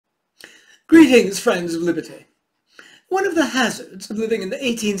Greetings, friends of liberty. One of the hazards of living in the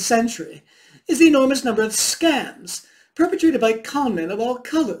 18th century is the enormous number of scams perpetrated by conmen of all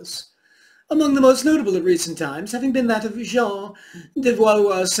colors, among the most notable of recent times having been that of Jean de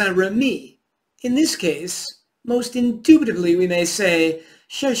Valois-Saint-Remy. In this case, most indubitably we may say,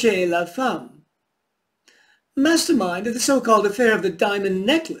 cherchez la femme. Mastermind of the so-called affair of the diamond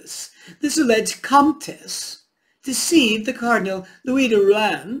necklace, this alleged comtesse deceived the Cardinal Louis de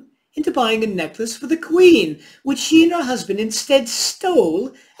Rouen into buying a necklace for the Queen, which she and her husband instead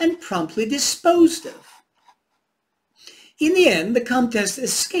stole and promptly disposed of. In the end, the Comtesse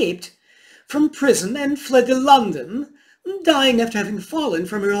escaped from prison and fled to London, dying after having fallen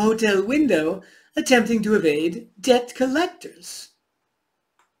from her hotel window, attempting to evade debt collectors.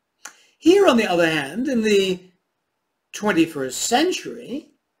 Here, on the other hand, in the 21st century,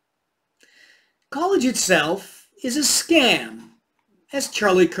 college itself is a scam, as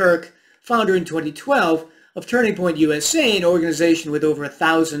Charlie Kirk, founder in 2012 of Turning Point USA, an organization with over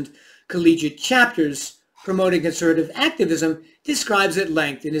 1,000 collegiate chapters promoting conservative activism, describes at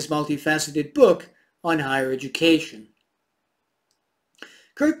length in his multifaceted book on higher education.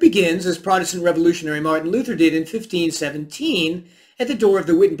 Kirk begins, as Protestant revolutionary Martin Luther did in 1517, at the door of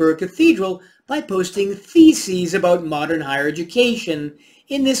the Wittenberg Cathedral by posting theses about modern higher education,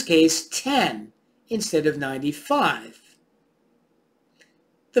 in this case 10 instead of 95.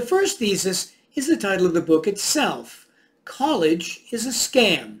 The first thesis is the title of the book itself, College is a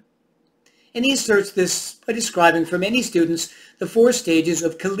Scam, and he asserts this by describing for many students the 4 stages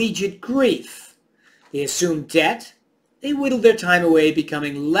of collegiate grief. They assume debt, they whittle their time away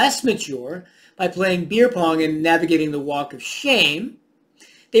becoming less mature by playing beer pong and navigating the walk of shame,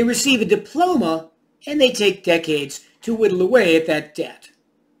 they receive a diploma, and they take decades to whittle away at that debt.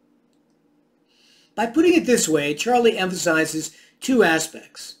 By putting it this way, Charlie emphasizes 2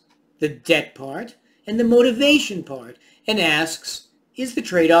 aspects, the debt part and the motivation part, and asks, is the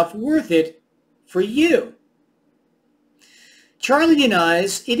trade-off worth it for you? Charlie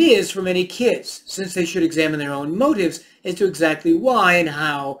denies it is for many kids, since they should examine their own motives as to exactly why and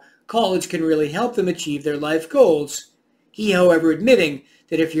how college can really help them achieve their life goals. He, however, admitting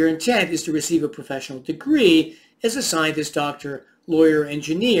that if your intent is to receive a professional degree as a scientist, doctor, lawyer,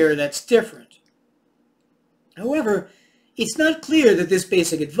 engineer, that's different. However, it's not clear that this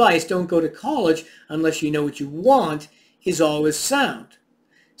basic advice, don't go to college unless you know what you want, is always sound,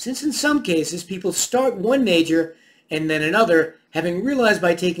 since in some cases people start one major and then another, having realized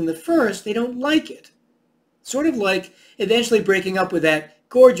by taking the first they don't like it. Sort of like eventually breaking up with that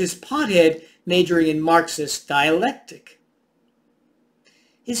gorgeous pothead majoring in Marxist dialectic.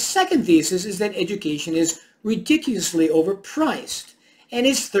 His second thesis is that education is ridiculously overpriced, and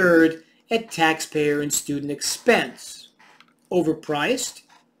his third at taxpayer and student expense. Overpriced?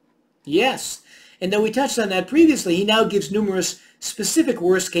 Yes, and though we touched on that previously, he now gives numerous specific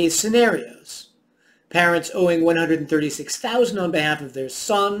worst-case scenarios. Parents owing $136,000 on behalf of their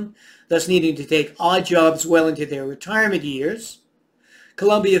son, thus needing to take odd jobs well into their retirement years.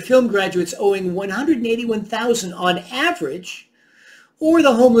 Columbia film graduates owing $181,000 on average, or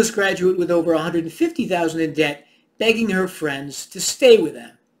the homeless graduate with over $150,000 in debt begging her friends to stay with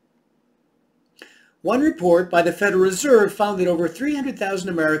them. One report by the Federal Reserve found that over 300,000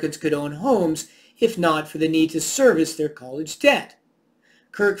 Americans could own homes if not for the need to service their college debt.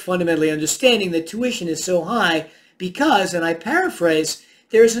 Kirk fundamentally understanding that tuition is so high because, and I paraphrase,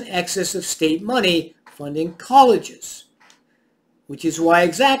 there is an excess of state money funding colleges, which is why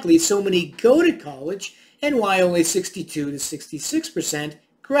exactly so many go to college and why only 62 to 66%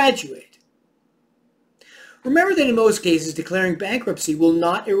 graduate. Remember that in most cases, declaring bankruptcy will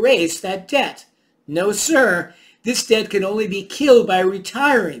not erase that debt. No, sir, this debt can only be killed by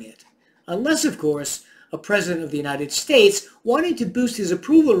retiring it, unless, of course, a president of the United States, wanting to boost his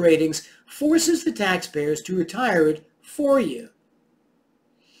approval ratings, forces the taxpayers to retire it for you.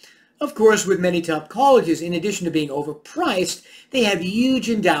 Of course, with many top colleges, in addition to being overpriced, they have huge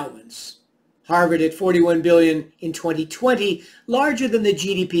endowments. Harvard at $41 billion in 2020, larger than the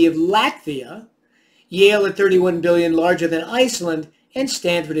GDP of Latvia, Yale at $31 billion, larger than Iceland, and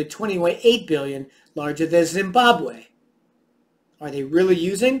Stanford at $28 billion, larger than Zimbabwe. Are they really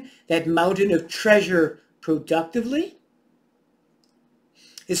using that mountain of treasure productively?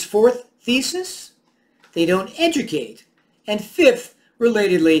 His fourth thesis, they don't educate. And fifth,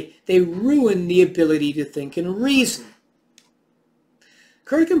 relatedly, they ruin the ability to think and reason.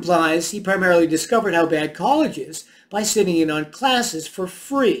 Kirk implies he primarily discovered how bad college is by sitting in on classes for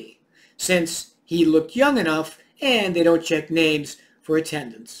free, since he looked young enough and they don't check names for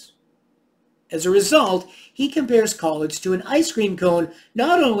attendance. As a result, he compares college to an ice cream cone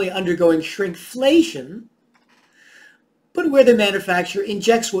not only undergoing shrinkflation, but where the manufacturer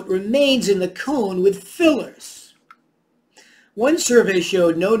injects what remains in the cone with fillers. One survey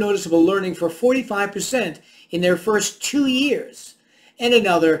showed no noticeable learning for 45% in their first 2 years, and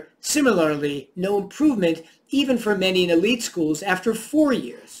another, similarly, no improvement even for many in elite schools after 4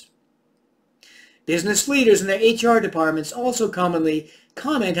 years. Business leaders and their HR departments also commonly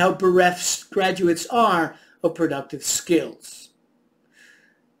comment how bereft graduates are of productive skills.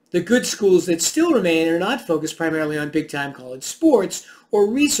 The good schools that still remain are not focused primarily on big-time college sports or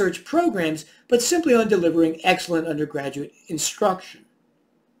research programs, but simply on delivering excellent undergraduate instruction.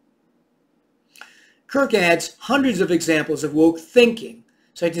 Kirk adds hundreds of examples of woke thinking,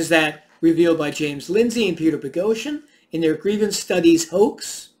 such as that revealed by James Lindsay and Peter Boghossian in their grievance studies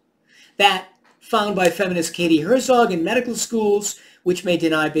hoax, that found by feminist Katie Herzog in medical schools, which may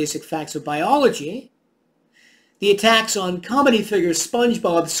deny basic facts of biology, the attacks on comedy figure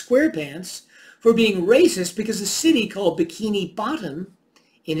SpongeBob SquarePants for being racist because the city called Bikini Bottom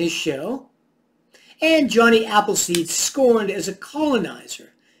in his show, and Johnny Appleseed scorned as a colonizer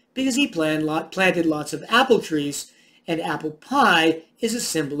because he planted lots of apple trees and apple pie is a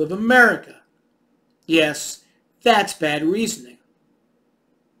symbol of America. Yes, that's bad reasoning.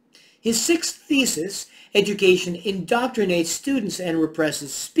 His sixth thesis, Education Indoctrinates Students and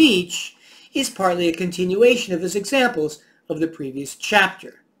Represses Speech, is partly a continuation of his examples of the previous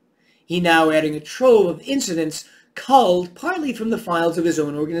chapter. He now adding a trove of incidents culled partly from the files of his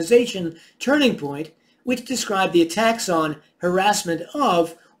own organization, Turning Point, which describe the attacks on, harassment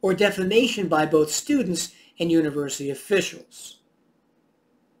of, or defamation by both students and university officials.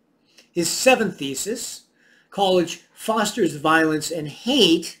 His seventh thesis, College Fosters Violence and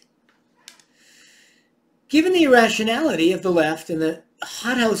Hate, given the irrationality of the left and the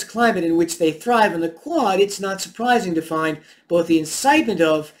hothouse climate in which they thrive on the Quad, it's not surprising to find both the incitement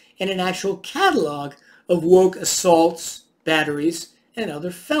of and an actual catalog of woke assaults, batteries, and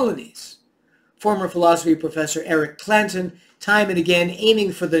other felonies. Former philosophy professor Eric Clanton, time and again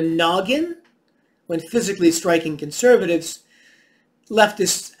aiming for the noggin when physically striking conservatives,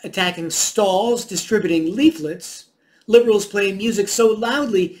 leftists attacking stalls, distributing leaflets, liberals playing music so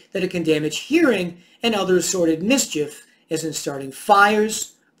loudly that it can damage hearing, and other assorted mischief, as in starting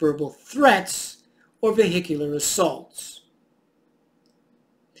fires, verbal threats, or vehicular assaults.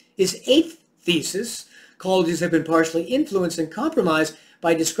 His eighth thesis, colleges have been partially influenced and compromised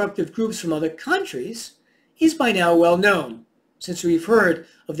by disruptive groups from other countries, is by now well known, since we've heard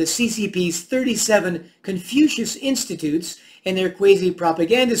of the CCP's 37 Confucius Institutes and their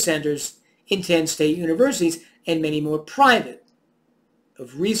quasi-propaganda centers in 10 state universities and many more private,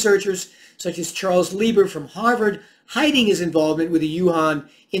 of researchers such as Charles Lieber from Harvard hiding his involvement with the Wuhan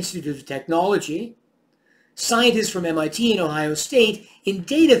Institute of Technology, scientists from MIT and Ohio State in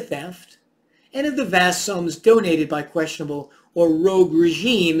data theft, and of the vast sums donated by questionable or rogue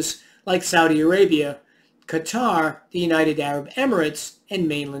regimes like Saudi Arabia, Qatar, the United Arab Emirates, and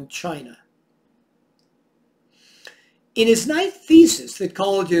mainland China. In his ninth thesis that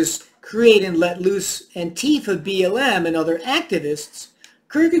colleges create and let loose Antifa, BLM, and other activists,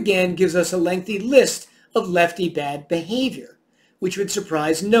 Kirk again gives us a lengthy list of lefty bad behavior, which would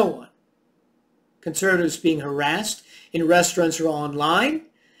surprise no one. Conservatives being harassed in restaurants or online,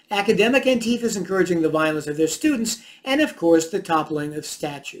 academic Antifas encouraging the violence of their students, and of course the toppling of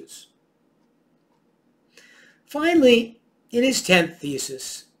statues. Finally, in his 10th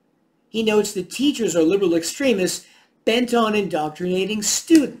thesis, he notes that teachers are liberal extremists bent on indoctrinating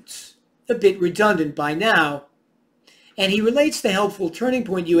students, a bit redundant by now, and he relates the helpful Turning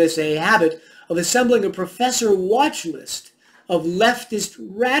Point USA habit of assembling a professor watch list of leftist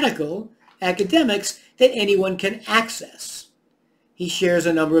radical academics that anyone can access. He shares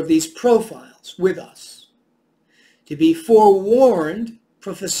a number of these profiles with us. To be forewarned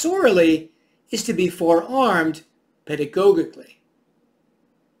professorially is to be forearmed pedagogically.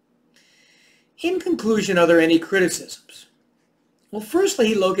 In conclusion, are there any criticisms? Well, firstly,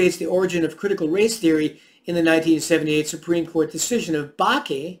 he locates the origin of critical race theory in the 1978 Supreme Court decision of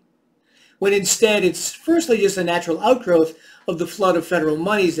Bakke, when instead it's firstly just a natural outgrowth of the flood of federal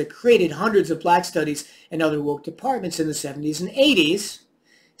monies that created hundreds of black studies and other woke departments in the 70s and 80s.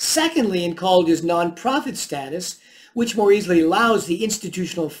 Secondly, in colleges' nonprofit status, which more easily allows the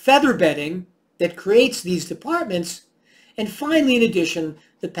institutional featherbedding that creates these departments. And finally, in addition,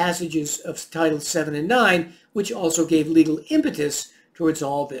 the passages of Title 7 and 9, which also gave legal impetus towards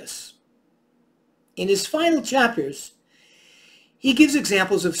all this. In his final chapters, he gives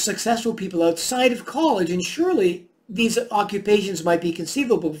examples of successful people outside of college, and surely these occupations might be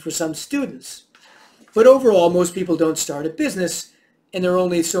conceivable for some students. But overall, most people don't start a business, and there are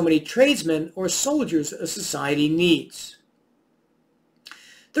only so many tradesmen or soldiers a society needs.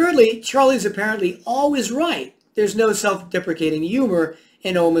 Thirdly, Charlie's apparently always right. There's no self-deprecating humor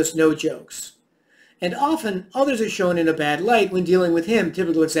and almost no jokes. And often, others are shown in a bad light when dealing with him,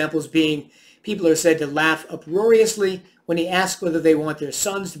 typical examples being people are said to laugh uproariously when he asks whether they want their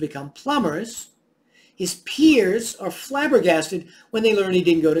sons to become plumbers. His peers are flabbergasted when they learn he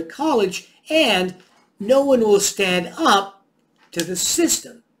didn't go to college, and no one will stand up to the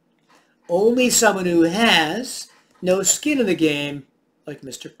system. Only someone who has no skin in the game, like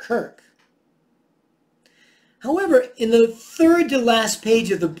Mr. Kirk. However, in the third to last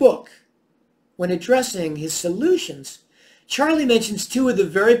page of the book, when addressing his solutions, Charlie mentions two of the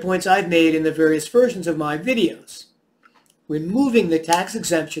very points I've made in the various versions of my videos: removing the tax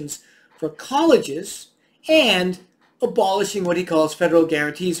exemptions for colleges and abolishing what he calls federal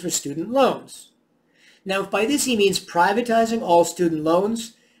guarantees for student loans. Now, if by this he means privatizing all student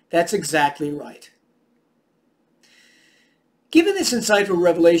loans, that's exactly right. Given this insightful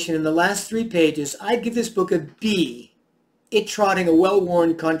revelation in the last 3 pages, I'd give this book a B, it trotting a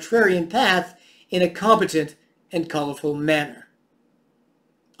well-worn contrarian path in a competent and colorful manner.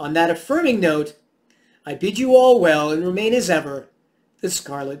 On that affirming note, I bid you all well and remain as ever the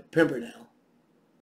Scarlet Pimpernel.